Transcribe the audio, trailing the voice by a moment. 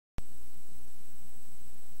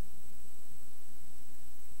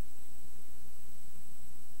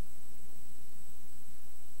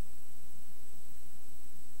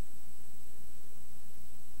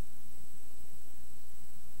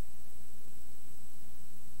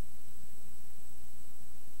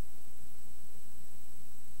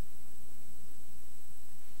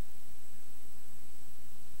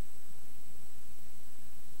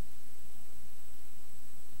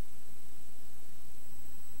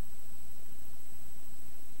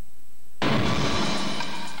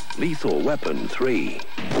Lethal Weapon 3. Hiya,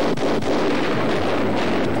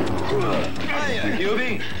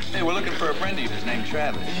 Hubie. Hey, we're looking for a friend of yours named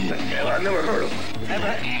Travis. Hell, I never heard of him. Never?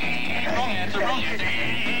 Wrong answer, wrong answer.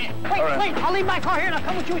 Wait, I'll leave my car here and I'll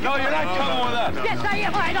come with you. No, you're not coming with us. Yes, I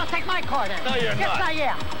am. All right, I'll take my car then. No, you're not. Yes, I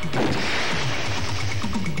am.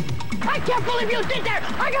 I can't believe you did that.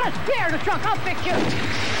 I got a spare in the trunk. I'll fix you.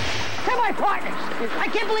 They're my partners. I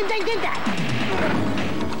can't believe they did that.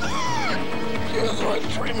 Just like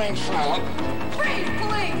to remain silent. Freeze,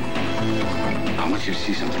 police! I want you to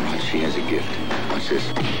see something, Rod. She has a gift. Watch this.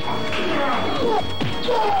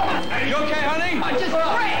 Are you okay, honey? I just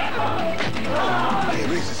ran. Hey,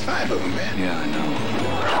 Riggs, there's 5 of them, man. Yeah, I know.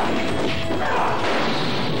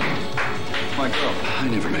 My girl. I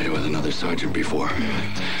never made it with another sergeant before.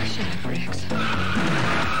 Shut up, Riggs.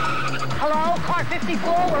 Hello, car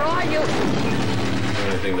 54, where are you? The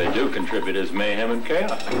only thing they do contribute is mayhem and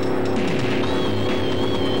chaos.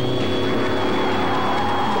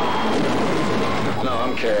 No,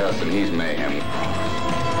 I'm chaos and he's mayhem.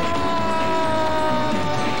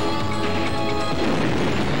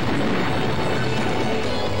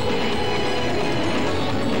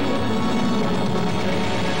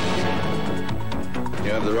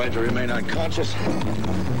 You have the right to remain unconscious.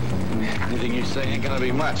 Anything you say ain't gonna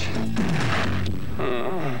be much.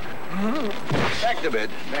 Back to bed.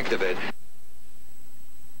 Back to bed.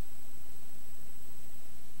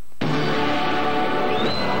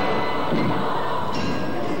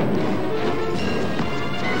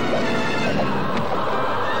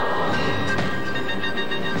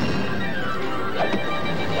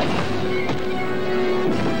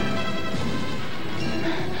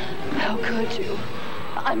 How could you?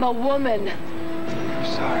 I'm a woman.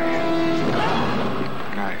 Sorry.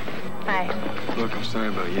 Hi. Hi. Look, I'm sorry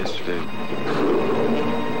about yesterday.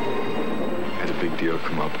 Had a big deal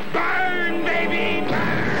come up. Burn, baby,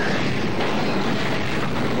 burn!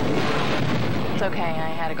 It's okay. I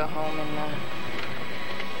had to go home and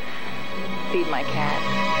feed my cat.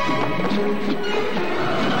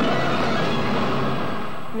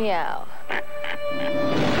 Meow.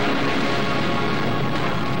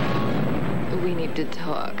 We need to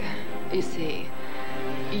talk. You see,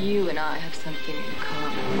 you and I have something in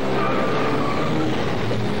common.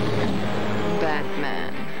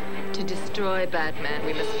 Batman. To destroy Batman,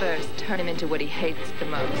 we must first turn him into what he hates the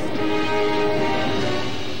most.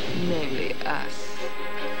 Namely, us.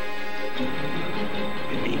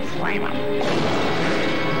 You mean flame him?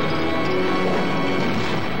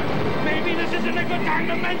 Maybe this isn't a good time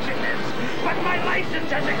to mention this, but my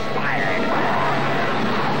license has expired.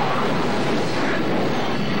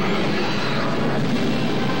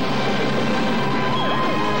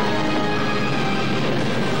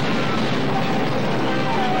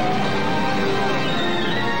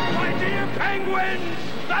 Penguins,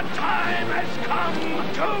 the time has come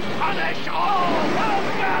to punish all of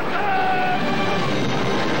Gotham!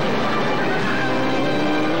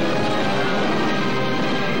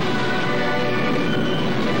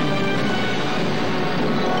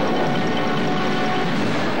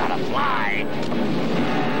 Gotta fly!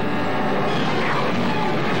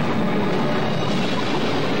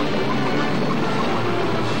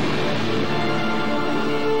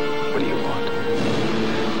 What do you want?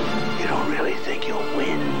 You don't really think you'll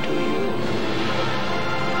win, do you?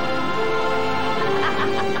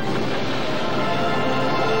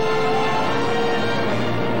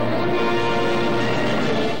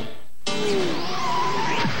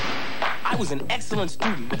 I was an excellent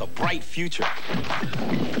student with a bright future.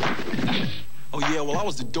 Oh yeah, well I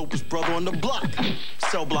was the dopest brother on the block.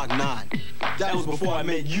 Cell block 9. That was before I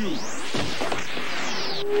met you.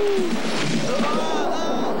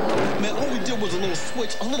 Man, all we did was a little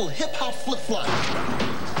switch, a little hip-hop flip-flop.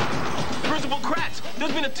 Principal Kratz,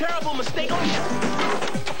 there's been a terrible mistake. Oh,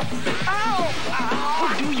 ow!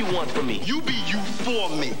 What do you want from me? You be you for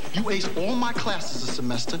me. You ace all my classes this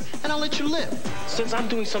semester, and I'll let you live. Since I'm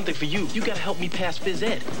doing something for you, you gotta help me pass phys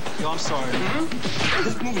ed. Yo, I'm sorry.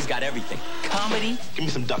 This movie's got everything. Comedy. Give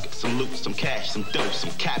me some ducats, some loot, some cash, some dough,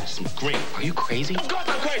 some cabbage, some green. Are you crazy? Of course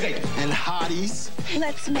I'm crazy! And hotties.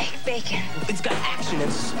 Let's make bacon. It's got action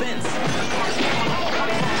and suspense.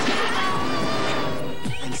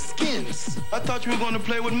 And skins. I thought you were gonna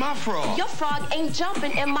play with my frog. Your frog ain't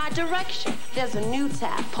jumping in my direction. There's a new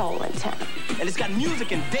tadpole in town. And it's got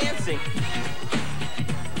music and dancing.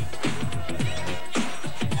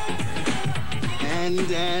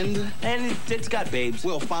 And it's got babes.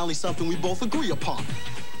 Well, finally something we both agree upon.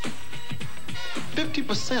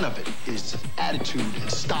 50% of it is attitude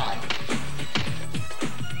and style.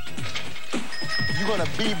 you're gonna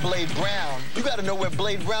be Blade Brown, you gotta know where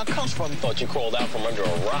Blade Brown comes from. Thought you crawled out from under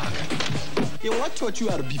a rock. Yo, I taught you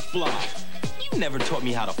how to be fly. You never taught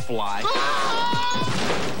me how to fly.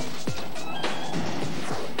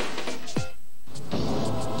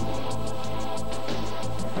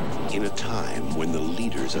 In a time when the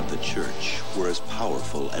leaders of the church were as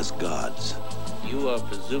powerful as gods. You are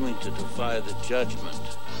presuming to defy the judgment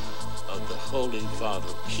of the Holy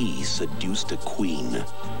Father. He seduced a queen.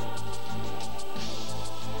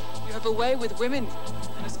 You have a way with women,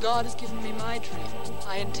 and as God has given me my dream,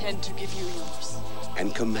 I intend to give you yours.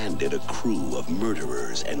 And commanded a crew of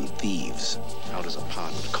murderers and thieves. How does a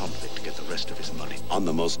pawn with conflict get the rest of his money? On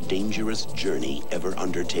the most dangerous journey ever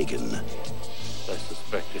undertaken. I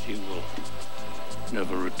suspect that he will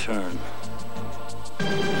never return.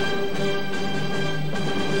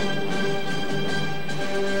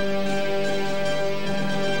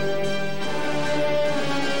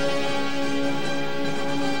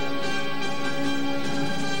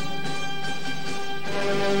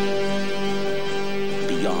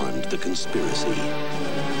 Beyond the conspiracy,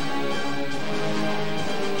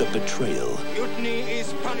 the betrayal. Mutiny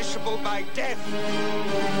is punishable by death.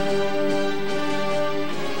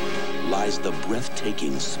 Lies the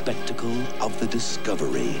breathtaking spectacle of the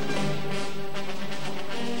discovery.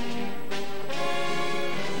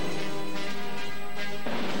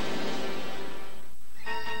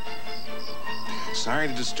 Sorry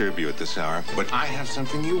to disturb you at this hour, but I have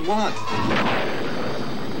something you want.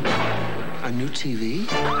 A new TV?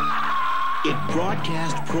 It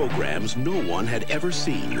broadcast programs no one had ever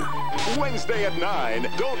seen. Wednesday at 9,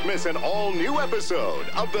 don't miss an all-new episode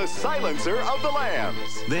of The Silencer of the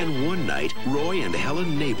Lambs. Then one night, Roy and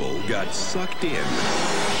Helen Nabel got sucked in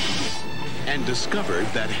and discovered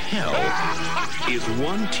that hell is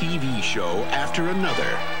one TV show after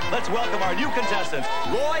another. Let's welcome our new contestants,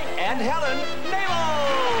 Roy and Helen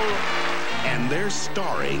Nabel! And they're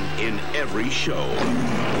starring in every show.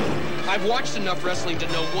 I've watched enough wrestling to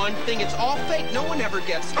know one thing. It's all fake. No one ever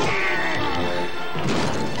gets...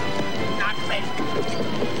 Not fake.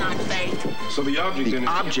 Not fake. So the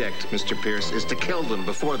object, Mr. Pierce, is to kill them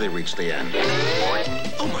before they reach the end.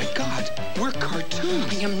 Oh my God, we're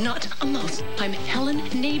cartoons. I am not a mouse. I'm Helen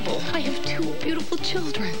Nabel. I have 2 beautiful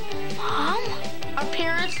children. Mom? Our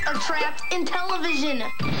parents are trapped in television.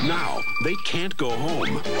 Now, they can't go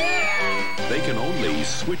home. They can only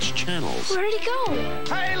switch channels. Where'd he go?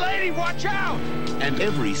 Hey, lady, watch out! And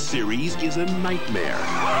every series is a nightmare.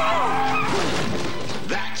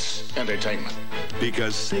 That's entertainment.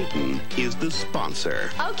 Because Satan is the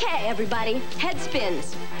sponsor. Okay, everybody, head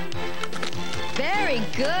spins. Very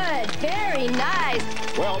good, very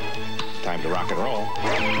nice. Well, time to rock and roll.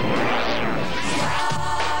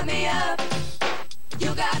 Start me up.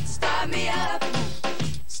 You got to start me up.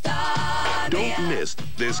 Start me up. Don't miss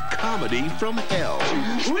this comedy from hell.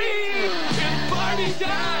 Sweet! It's party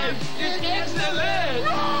time! It's excellent!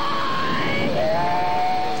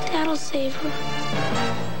 That'll save her.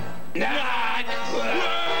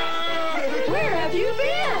 Where have you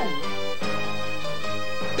been?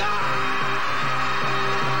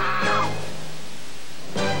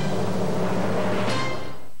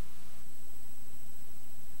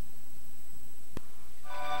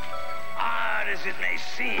 Odd as it may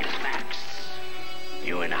seem, Max,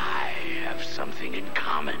 you and I have something in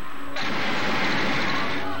common.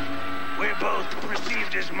 We're both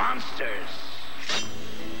perceived as monsters.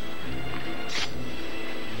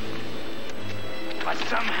 But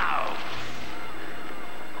somehow,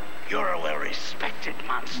 you're a well-respected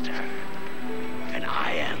monster. And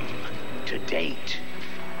I am, to date,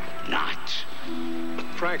 not.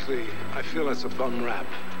 Frankly, I feel it's a bum rap.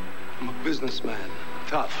 I'm a businessman.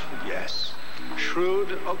 Tough, yes.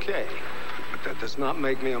 Shrewd, okay. But that does not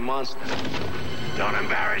make me a monster. Don't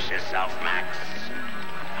embarrass yourself, Max.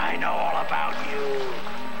 I know all about you.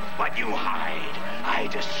 What you hide, I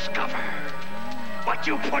discover. What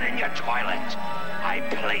you put in your toilet, I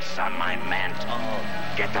place on my mantle.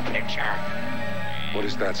 Get the picture? What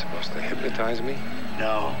is that supposed to hypnotize me?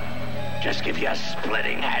 No. Just give you a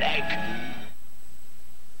splitting headache.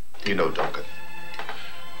 You know, Duncan,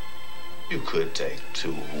 you could take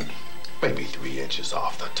 2, maybe 3 inches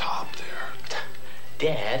off the top there.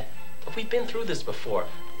 Dad, we've been through this before.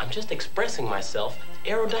 I'm just expressing myself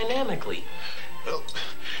aerodynamically. Well,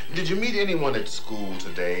 did you meet anyone at school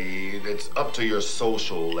today that's up to your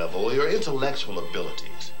social level, your intellectual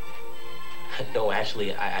abilities? No,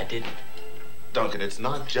 actually, I didn't. Duncan, it's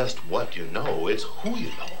not just what you know, it's who you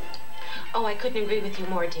know. Oh, I couldn't agree with you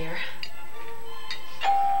more, dear.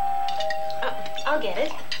 I'll get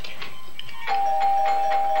it.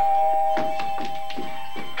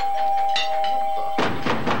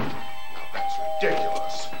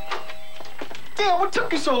 Damn, what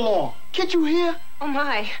took you so long? Can't you hear? Oh,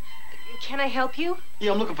 my. Can I help you?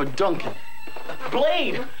 Yeah, I'm looking for Duncan.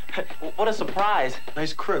 Blade! What a surprise.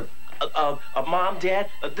 Nice crib. Mom, Dad,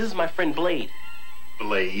 this is my friend Blade.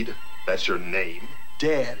 Blade? That's your name?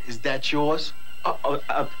 Dad, is that yours?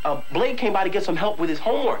 Blade came by to get some help with his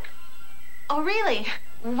homework. Oh, really?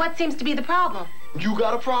 What seems to be the problem? You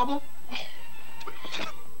got a problem?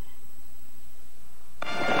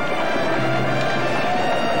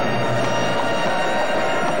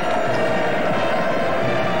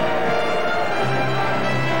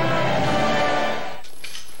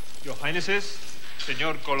 Your Highnesses,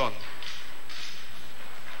 Señor Colón.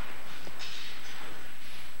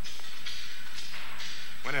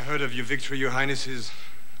 When I heard of your victory, Your Highnesses,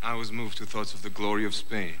 I was moved to thoughts of the glory of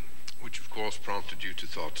Spain. Which, of course, prompted you to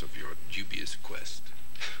thoughts of your dubious quest.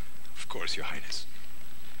 Of course, Your Highness.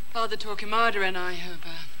 Father Torquemada and I have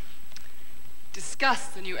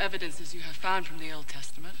discussed the new evidences you have found from the Old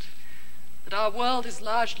Testament, that our world is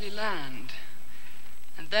largely land,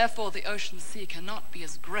 and therefore the ocean sea cannot be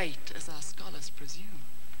as great as our scholars presume.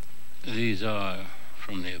 These are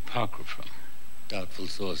from the Apocrypha, doubtful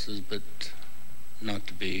sources, but not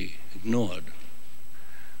to be ignored.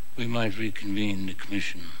 We might reconvene the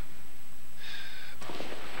commission.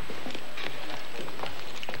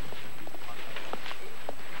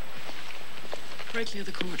 Pray clear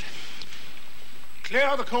the court.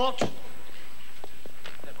 Clear the court.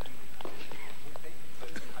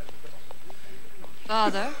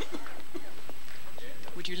 Father,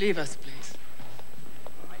 would you leave us, please?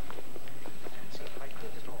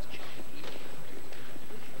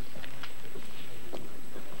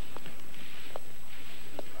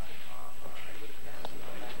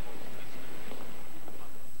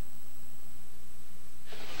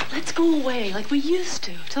 Let's go away like we used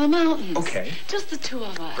to the mountains. Okay. Just the two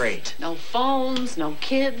of us. Great. No phones, no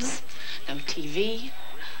kids, no TV.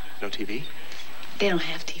 No TV? They don't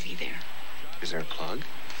have TV there. Is there a plug?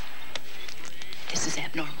 This is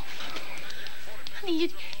abnormal.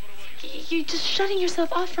 Honey, you're just shutting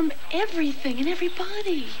yourself off from everything and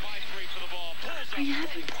everybody. Are you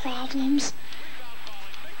having problems?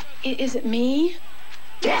 Is it me?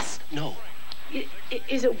 Yes. No.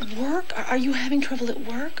 Is it work? Are you having trouble at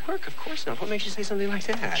work? Work? Of course not. What makes you say something like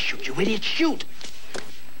that? Shoot, you idiot, shoot!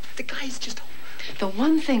 The guy's just... The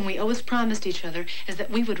one thing we always promised each other is that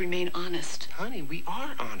we would remain honest. Honey, we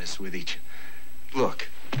are honest with each... Look.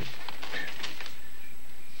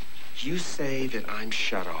 You say that I'm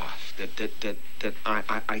shut off, that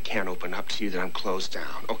I can't open up to you, that I'm closed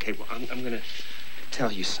down. Okay, well, I'm going to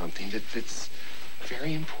tell you something that's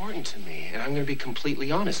very important to me, and I'm going to be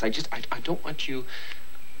completely honest. I don't want you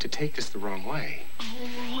to take this the wrong way.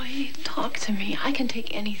 Oh, Roy, talk to me. I can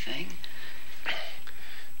take anything.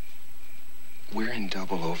 We're in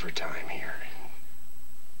double overtime here.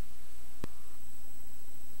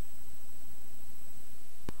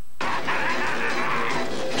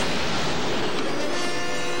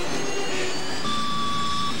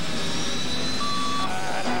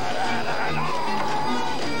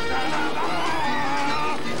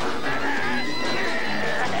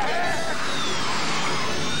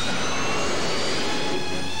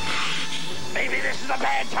 A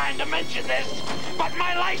bad time to mention this, but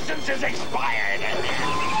my license is expired.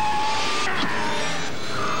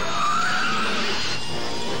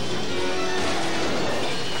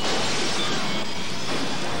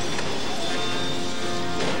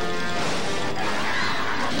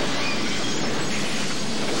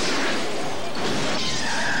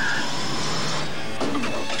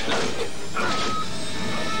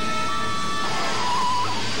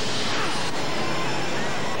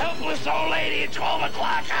 Helpless old lady at 12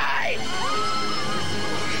 o'clock high.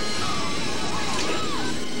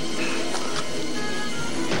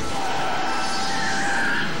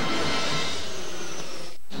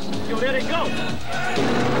 Yo, there they go.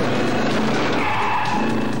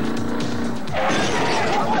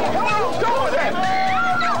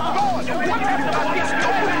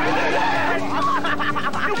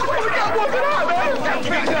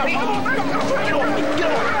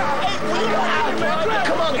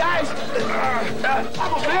 Come on, guys.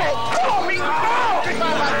 Come on, me.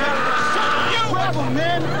 Grab him,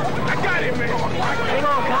 man. I got him, man. Hang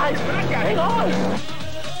on, guys. Hang on.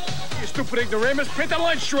 You stupid ignoramus, print the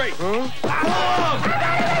line straight. Huh?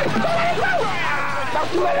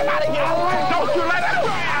 Don't you let him out of here. Don't you let him.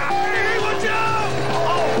 Hey, watch out.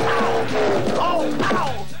 Oh, ow. Oh,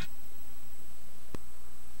 ow.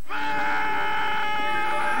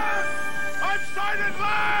 I'm Silent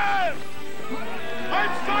Man!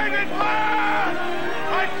 I'm Silent Man!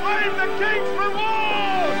 I claim the king's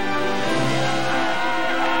reward!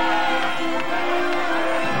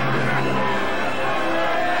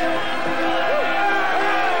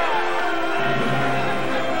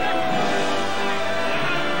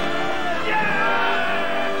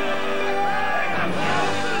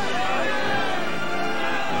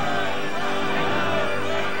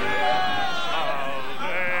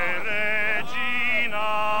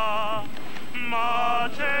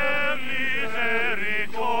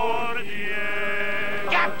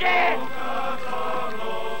 Captain!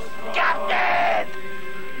 Captain!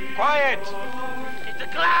 Quiet! It's a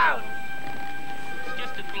cloud! It's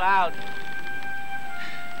just a cloud.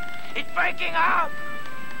 It's breaking up!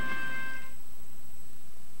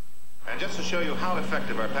 And just to show you how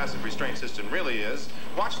effective our passive restraint system really is,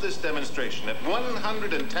 watch this demonstration at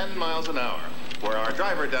 110 miles an hour, where our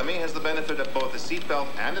driver dummy has the benefit of both a seatbelt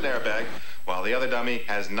and an airbag, while the other dummy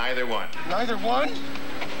has neither one. Neither one?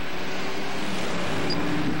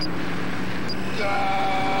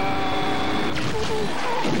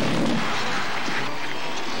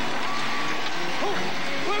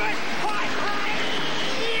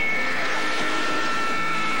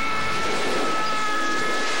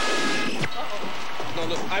 No,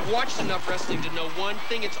 look, I've watched enough wrestling to know one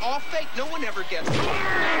thing. It's all fake. No one ever gets it. This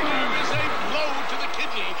ain't blow to the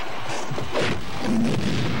kidney.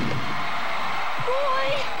 Boy!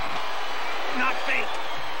 Not fake.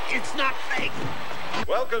 It's not fake.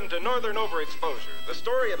 Welcome to Northern Overexposure, the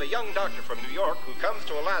story of a young doctor from New York who comes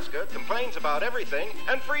to Alaska, complains about everything,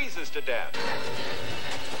 and freezes to death.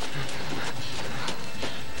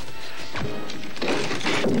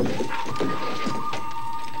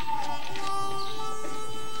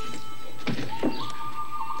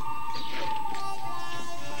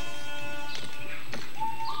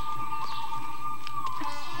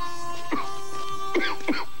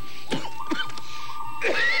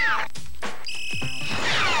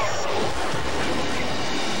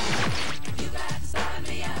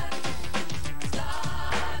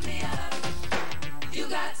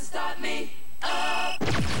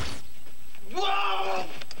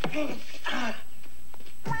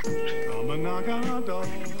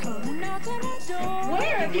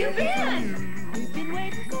 Where have you been? We've been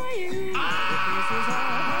waiting for you.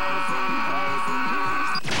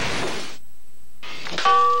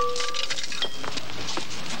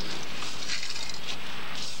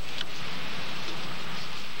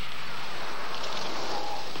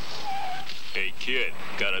 Hey, kid,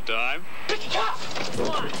 got a dime? Pick it up! Come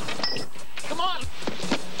on! Come on!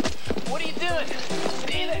 What are you doing?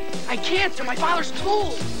 Stay there! I can't, they're my father's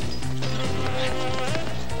tools!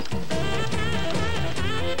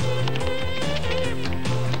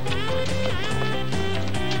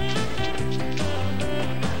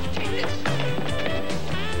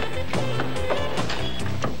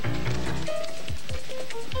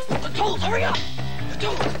 The tools, hurry up! The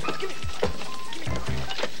tools! Give me.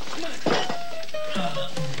 Come on.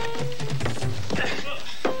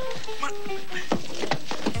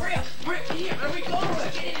 Hurry up! Hurry up! Here, where are we going?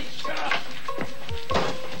 Get in.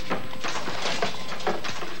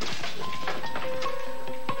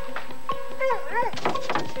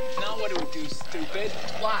 Now what do we do, stupid?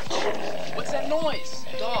 Watch. What's that noise?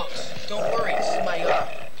 Dogs. Don't worry. This is my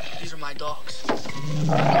these are my dogs. Get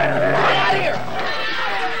out of here!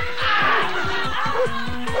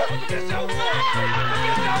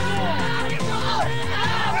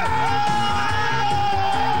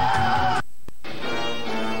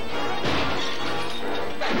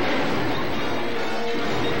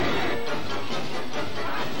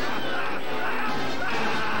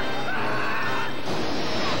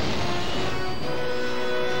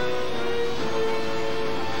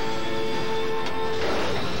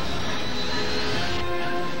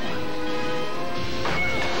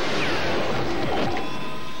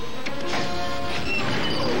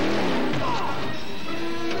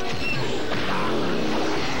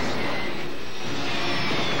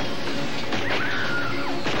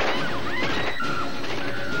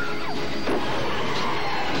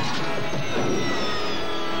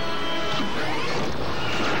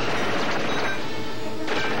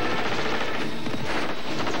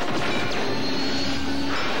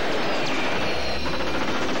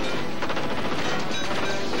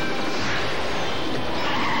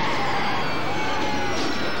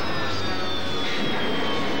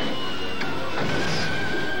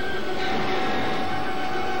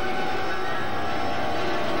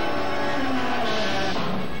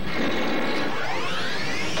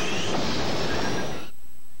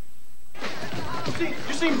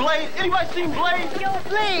 You seen Blade? Anybody seen Blade? Yo,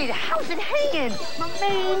 Blade, how's it hanging? My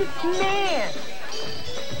main man.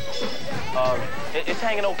 It's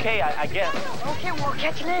hanging okay, I guess. Okay, we'll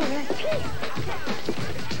catch you later, man.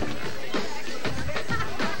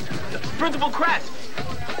 Principal Kratz,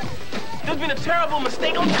 there's been a terrible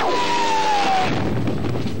mistake on...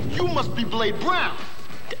 You must be Blade Brown.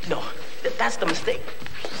 No, that's the mistake.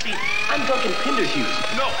 See, I'm Duncan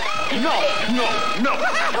Penderhughes. No.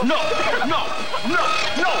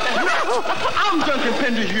 I'm Duncan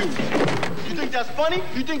Penderhughes. You think that's funny?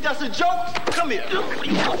 You think that's a joke? Come here.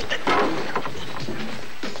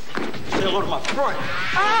 say hello to my friend.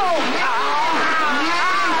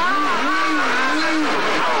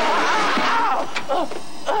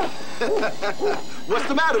 What's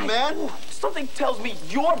the matter, man? Something tells me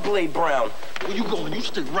you're Blade Brown. Where you going? You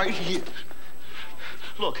stay right here.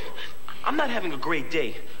 Look, I'm not having a great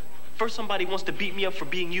day. First somebody wants to beat me up for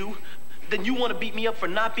being you, then you want to beat me up for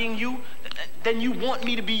not being you, then you want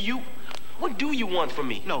me to be you. What do you want from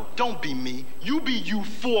me? No, don't be me. You be you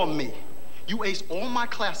for me. You ace all my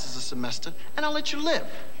classes a semester, and I'll let you live.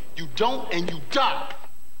 You don't, and you die.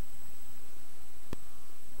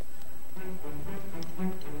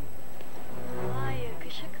 Ay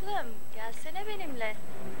yakışıklım, gelsene benimle.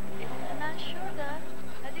 Evin hemen şurada.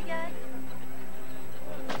 Hadi gel.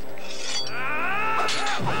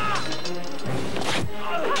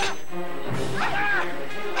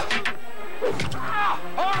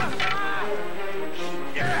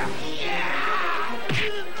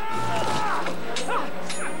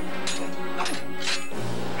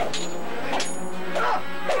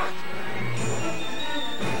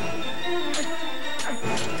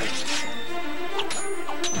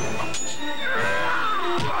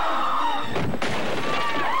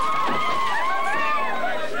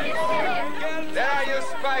 There are your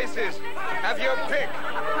spices. Have your pick.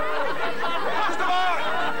 Pass them on!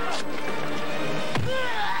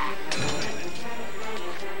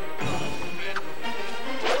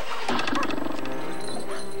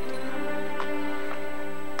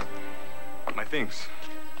 My things.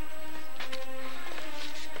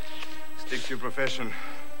 Stick to your profession.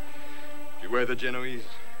 Beware the Genoese.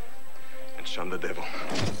 And shun the devil.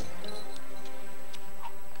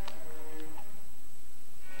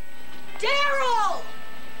 Daryl!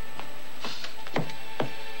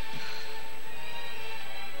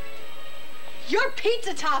 Your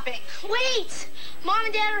pizza topping. Wait! Mom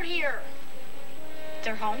and Dad are here.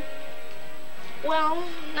 They're home? Well,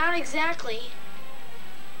 not exactly.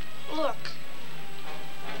 Look.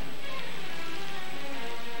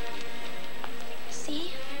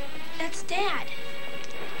 See? That's Dad.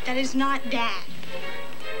 That is not Dad.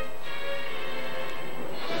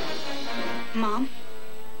 Mom?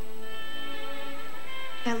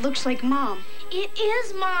 That looks like Mom. It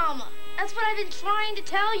is Mom. That's what I've been trying to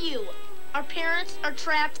tell you. Our parents are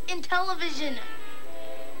trapped in television.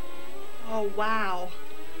 Oh, wow.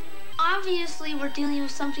 Obviously, we're dealing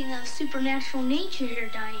with something of supernatural nature here,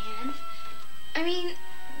 Diane. I mean,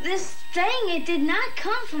 this thing, it did not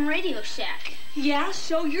come from Radio Shack. Yeah,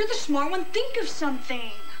 so you're the smart one. Think of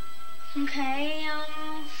something. Okay,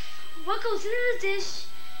 what goes into the dish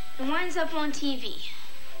and winds up on TV?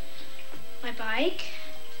 My bike,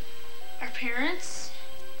 our parents.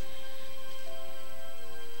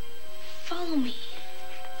 Follow me.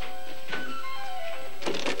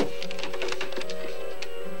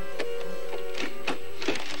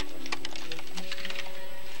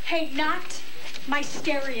 Hey, not my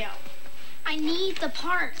stereo. I need the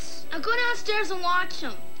parts. Now go downstairs and watch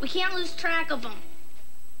them. We can't lose track of them.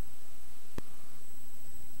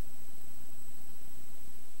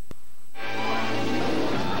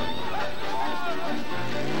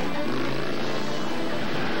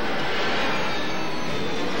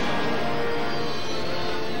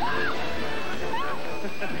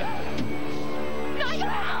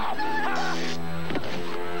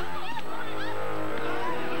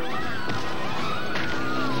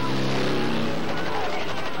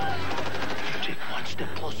 Take one step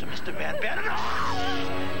closer, Mr. Van Bannon.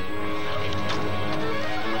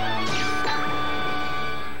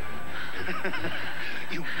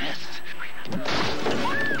 You missed.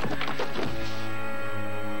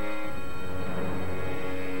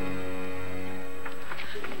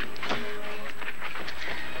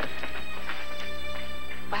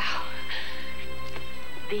 Wow.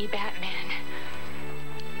 The Batman.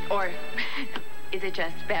 Or is it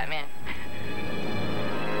just Batman?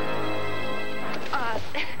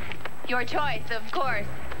 Your choice, of course.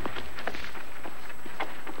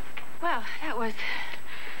 Wow, that was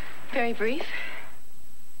very brief.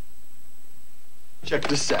 Check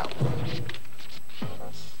this out.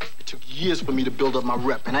 It took years for me to build up my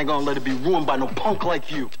rep, and I ain't gonna let it be ruined by no punk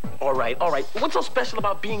like you. All right. What's so special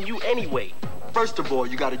about being you anyway? First of all,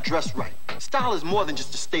 you gotta dress right. Style is more than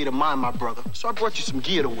just a state of mind, my brother. So I brought you some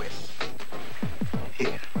gear to wear.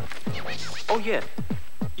 Here. Oh, yeah.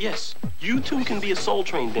 Yes, you too can be a Soul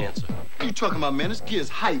Train dancer. What you talking about, man? This gear's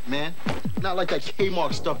hype, man. Not like that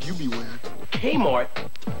Kmart stuff you be wearing. Kmart?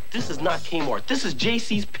 This is not Kmart. This is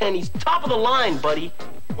JC's Penney's top of the line, buddy.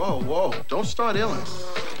 Whoa. Don't start illing.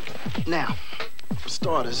 Now, for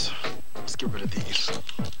starters, let's get rid of these.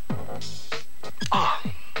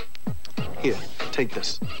 Here, take take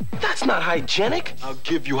this. That's not hygienic. I'll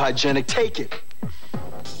give you hygienic. Take it.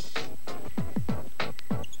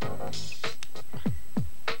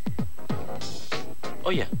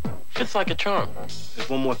 Oh, yeah. Fits like a charm. There's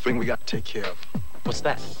one more thing we got to take care of. What's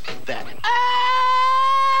that? That.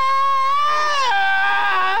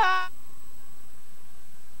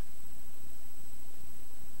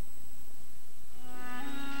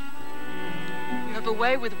 You have a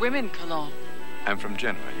way with women, Cologne. I'm from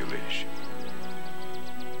Genoa, your ladyship.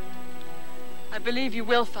 I believe you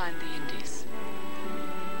will find the Indies.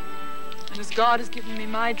 And as God has given me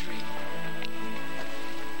my dream,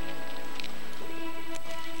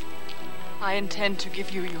 I intend to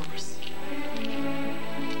give you yours.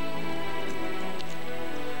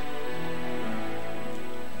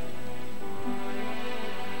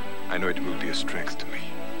 I know it will be a strength to me.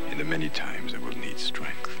 In the many times I will need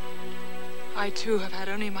strength. I, too, have had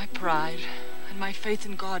only my pride and my faith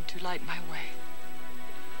in God to light my way.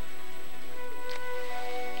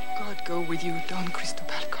 God go with you, Don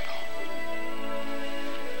Cristobal Colon.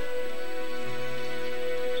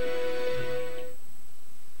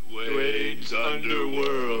 Dwayne's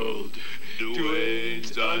Underworld.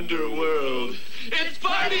 Dwayne's Underworld. It's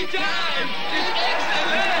party time! It's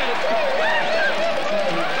excellent!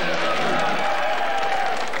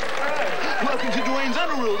 Welcome to Dwayne's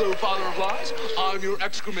Underworld, oh father of lies. I'm your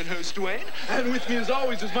excrement host, Dwayne, and with me as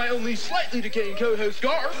always is my only slightly decaying co-host,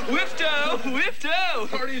 Garth. Whifto! Whifto!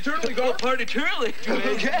 Party eternally, Garth. Party eternally,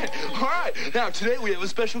 Dwayne. Okay, all right. Now, today we have a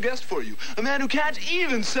special guest for you. A man who can't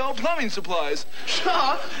even sell plumbing supplies.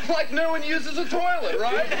 Huh? Like no one uses a toilet,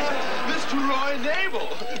 right? Mr. Roy Nabel.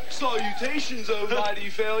 Salutations, oh mighty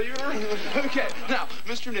failure. Okay, now,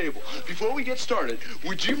 Mr. Nabel, before we get started,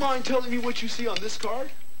 would you mind telling me what you see on this card?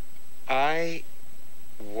 I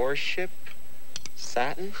worship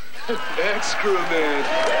satin? Excrement.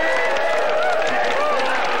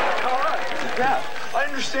 All right. Now, I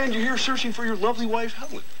understand you're here searching for your lovely wife,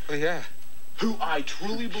 Helen. Oh, yeah. Who I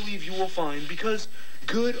truly believe you will find because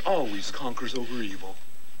good always conquers over evil.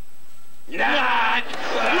 Not!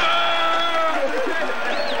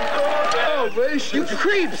 You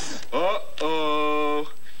creeps! Uh-oh.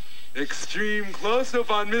 Extreme close-up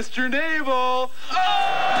on Mr. Nabel. Oh!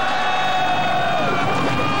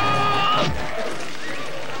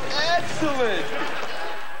 Excellent!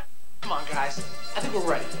 Come on, guys. I think we're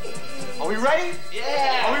ready. Are we ready?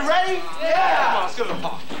 Yeah! Are we ready? Yeah! Come on, let's go to the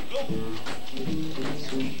park.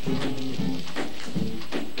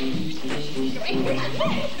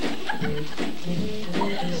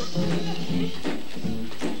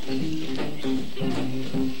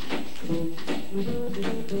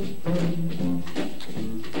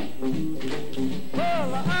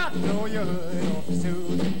 Well, I know you heard of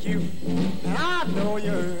Susan Q, and I know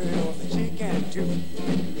you heard of the chicken too.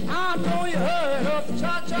 I know you heard of the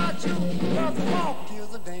cha-cha-choo, but the walk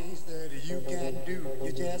is a dance that you can do.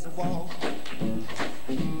 You just walk.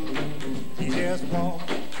 You just walk.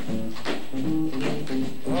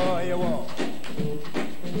 Oh, you walk.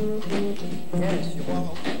 Yes, you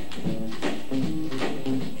walk.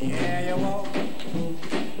 Yeah, you walk.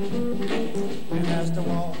 And that's the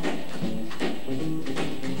walk.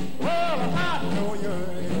 Well, I know you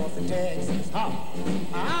heard of the Texas hop.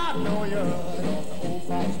 I know you heard of the old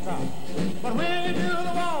fox trot. But when you do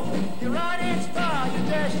the walk, you right in style. You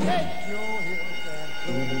just shake your hips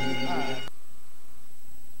and close your eyes.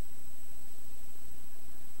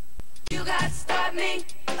 You got to start me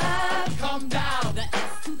up. Come down. The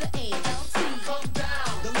S to the A-L-T. Come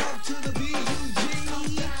down. The love to the B-U-G.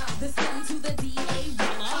 Come down. The C to the D-A-Y.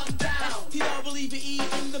 Come down. T-double-E-V-E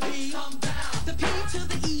in the B. Come down. The P to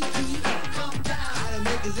the E-P. Come down. All the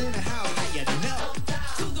niggas in the house, how you know?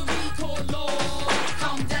 To the record Lord.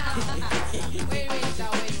 Come down. Wait,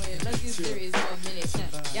 y'all, wait. Let's get serious for a minute.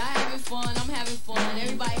 Y'all having fun, I'm having fun,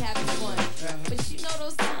 everybody having fun. But you know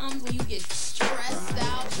those times when you get stressed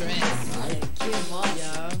out? Give up,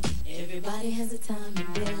 y'all. Everybody has a time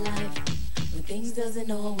in their life when things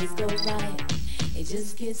doesn't always go right. It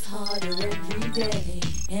just gets harder every day,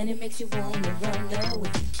 and it makes you want to run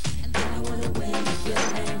away. And then I wonder when you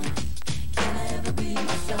feeling. Can I ever be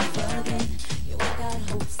myself again? Yo, I got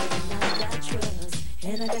hopes and I got trust,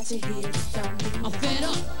 and I got you here to stop me. I'm fed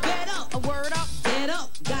up, a word up, dead up.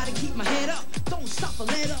 Gotta keep my head up, don't stop or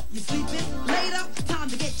let up. You sleeping, laid up, time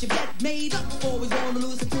to get your bed made up. Always on the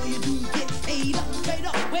loose until you do get paid up. Straight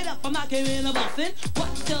up, wait up, I'm not giving a muffin.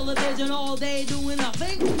 Watch television all day doing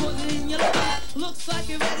nothing. Put it in your lap, looks like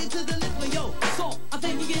you're ready to deliver. Yo, so I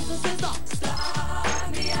think you get some sense up.